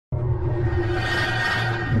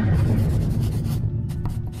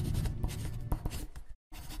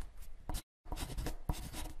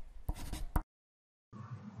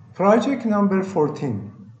Project number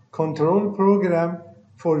 14, control program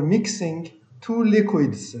for mixing two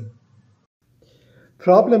liquids.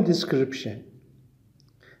 Problem description.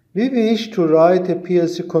 We wish to write a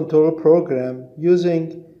PLC control program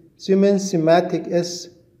using Siemens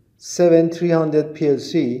S7-300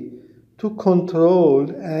 PLC to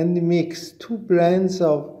control and mix two brands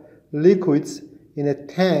of liquids in a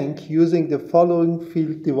tank using the following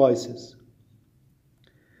field devices.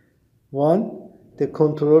 1. The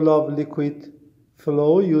control of liquid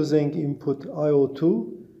flow using input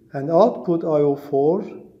I/O2 and output I/O4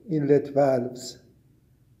 inlet valves.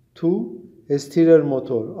 2. A stirrer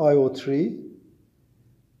motor I/O3.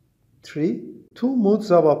 3. Two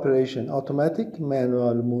modes of operation, automatic,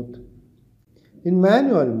 manual mode. In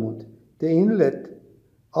manual mode, the inlet,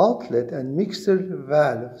 outlet, and mixer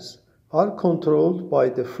valves are controlled by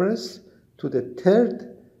the first to the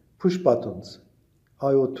third push buttons,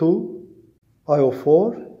 I/O2,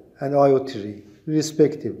 I/O4, and I/O3,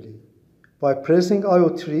 respectively. By pressing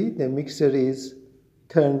I/O3, the mixer is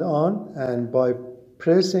turned on, and by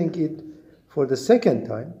pressing it for the second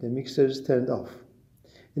time, the mixer is turned off.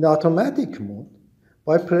 In automatic mode,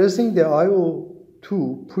 by pressing the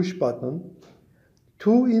I/O2 push button,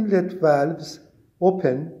 two inlet valves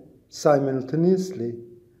open simultaneously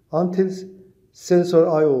until sensor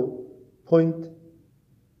I/O point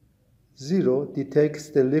 0 detects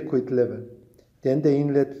the liquid level. Then the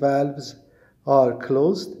inlet valves are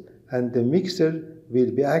closed and the mixer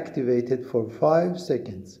will be activated for 5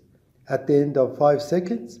 seconds. At the end of 5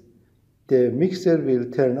 seconds, the mixer will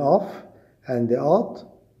turn off and the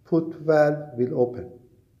output valve will open.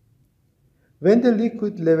 When the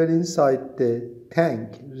liquid level inside the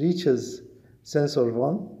tank reaches sensor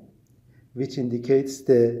 1, which indicates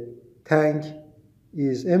the tank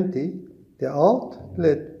is empty, the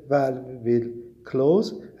outlet valve will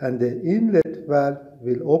close and the inlet valve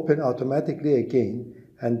will open automatically again,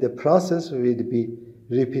 and the process will be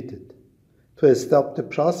repeated. To stop the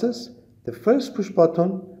process, the first push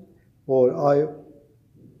button or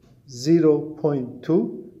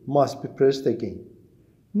I0.2 must be pressed again.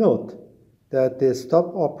 Note that the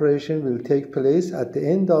stop operation will take place at the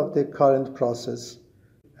end of the current process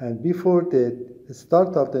and before the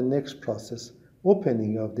start of the next process,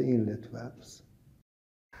 opening of the inlet valves.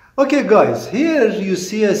 Okay guys, here you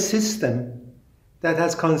see a system that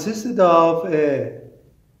has consisted of a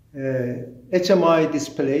HMI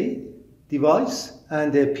display device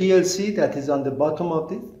and a PLC that is on the bottom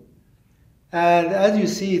of it. And as you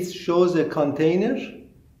see, it shows a container.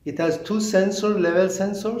 It has two level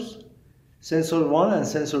sensors, sensor 1 and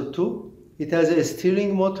sensor 2. It has a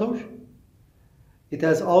steering motor. It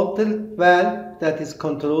has outlet valve that is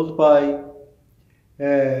controlled by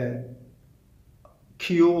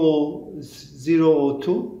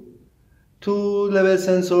QO002. Two level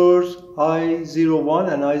sensors, I01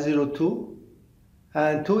 and I02,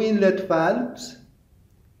 and two inlet valves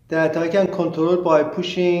that I can control by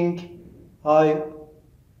pushing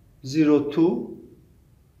I02,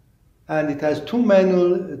 and it has two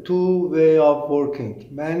way of working,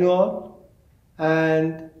 manual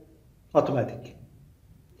and automatic.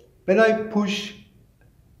 When I push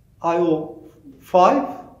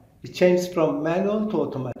I05, it changes from manual to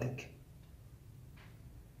automatic.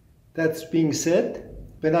 That's being said,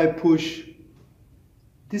 when I push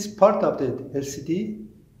this part of the LCD,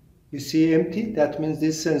 you see empty, that means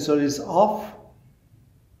this sensor is off.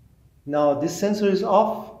 Now this sensor is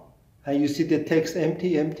off and you see the text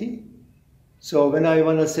empty, empty. So when I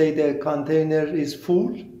want to say the container is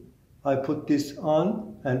full, I put this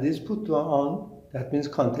on and this put on. That means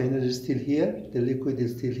container is still here, the liquid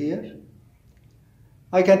is still here.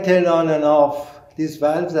 I can turn on and off these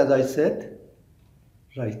valves as I said.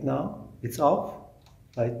 Right now it's off,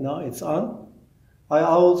 right now it's on. I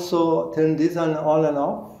also turn this on and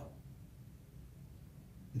off.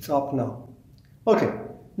 It's up now. Okay,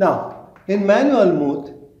 now in manual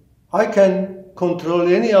mode, I can control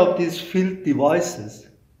any of these field devices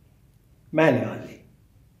manually.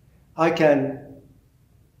 I can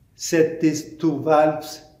set these two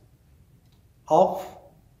valves off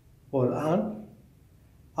or on.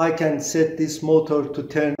 I can set this motor to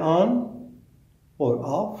turn on or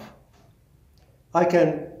off. I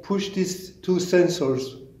can push these two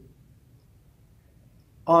sensors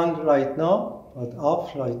on right now, but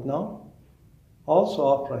off right now, also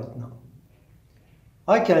off right now.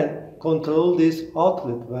 I can control this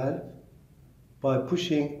outlet valve by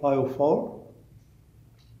pushing I04.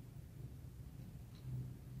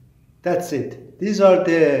 That's it. These are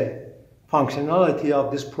the functionality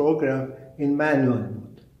of this program in manual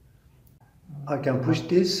mode. I can push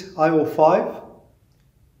this I05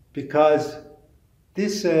 because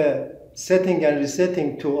this setting and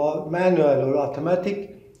resetting to manual or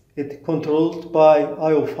automatic, it's controlled by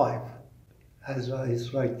IO5, as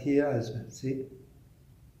is right here as well. See?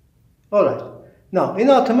 All right. Now, in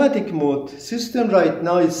automatic mode, system right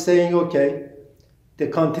now is saying, okay, the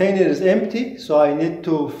container is empty, so I need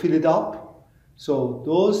to fill it up. So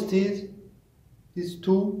these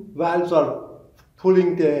two valves are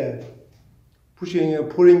pouring the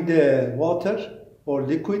water or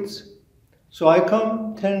liquids. So I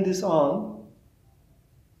come turn this on.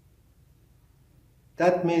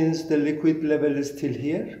 That means the liquid level is still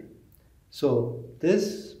here. So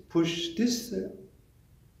this push this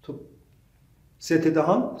to set it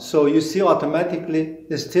on. So you see automatically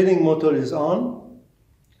the steering motor is on,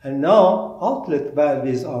 and now outlet valve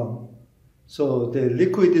is on. So the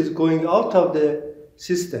liquid is going out of the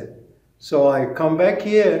system. So I come back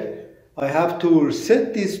here, I have to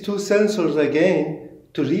set these two sensors again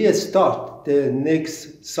to restart the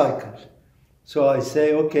next cycle. So I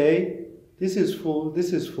say, okay, this is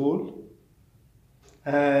full,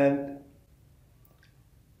 and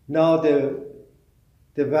now the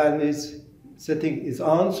valve setting is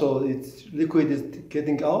on, so it's liquid is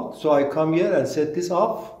getting out. So I come here and set this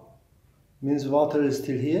off, means water is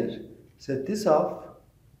still here. Set this off.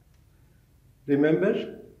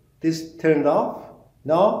 Remember, this turned off.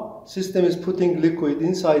 Now system is putting liquid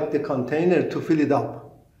inside the container to fill it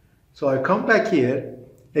up. So I come back here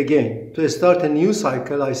again to start a new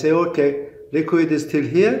cycle. I say, okay, liquid is still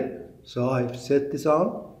here, so I set this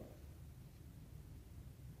on.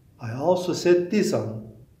 I also set this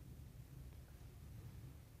on.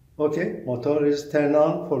 Okay, motor is turned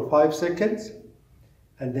on for 5 seconds,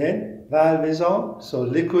 and then valve is on, so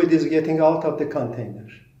liquid is getting out of the container.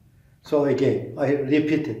 So again, I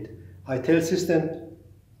repeat it. I tell system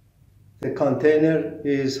the container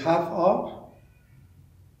is half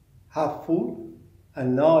full,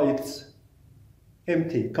 and now it's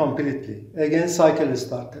empty completely. Again, cycle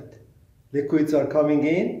started. Liquids are coming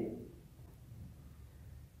in.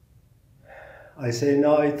 I say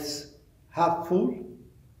now it's half full,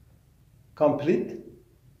 complete.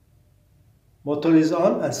 Motor is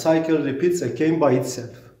on, and cycle repeats again by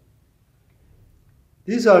itself.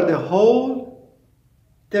 These are the whole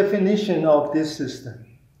definition of this system.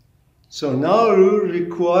 So now we're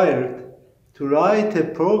required to write a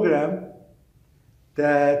program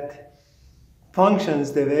that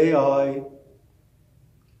functions the way I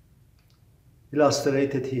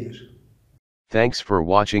illustrated here. Thanks for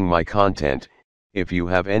watching my content. If you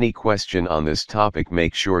have any question on this topic,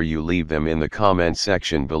 make sure you leave them in the comment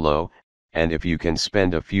section below, and if you can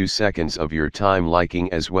spend a few seconds of your time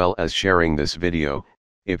liking as well as sharing this video,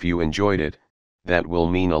 if you enjoyed it, that will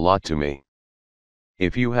mean a lot to me.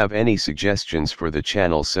 If you have any suggestions for the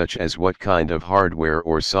channel, such as what kind of hardware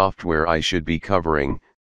or software I should be covering,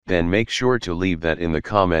 then make sure to leave that in the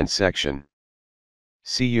comment section.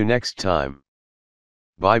 See you next time.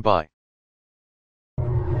 Bye bye.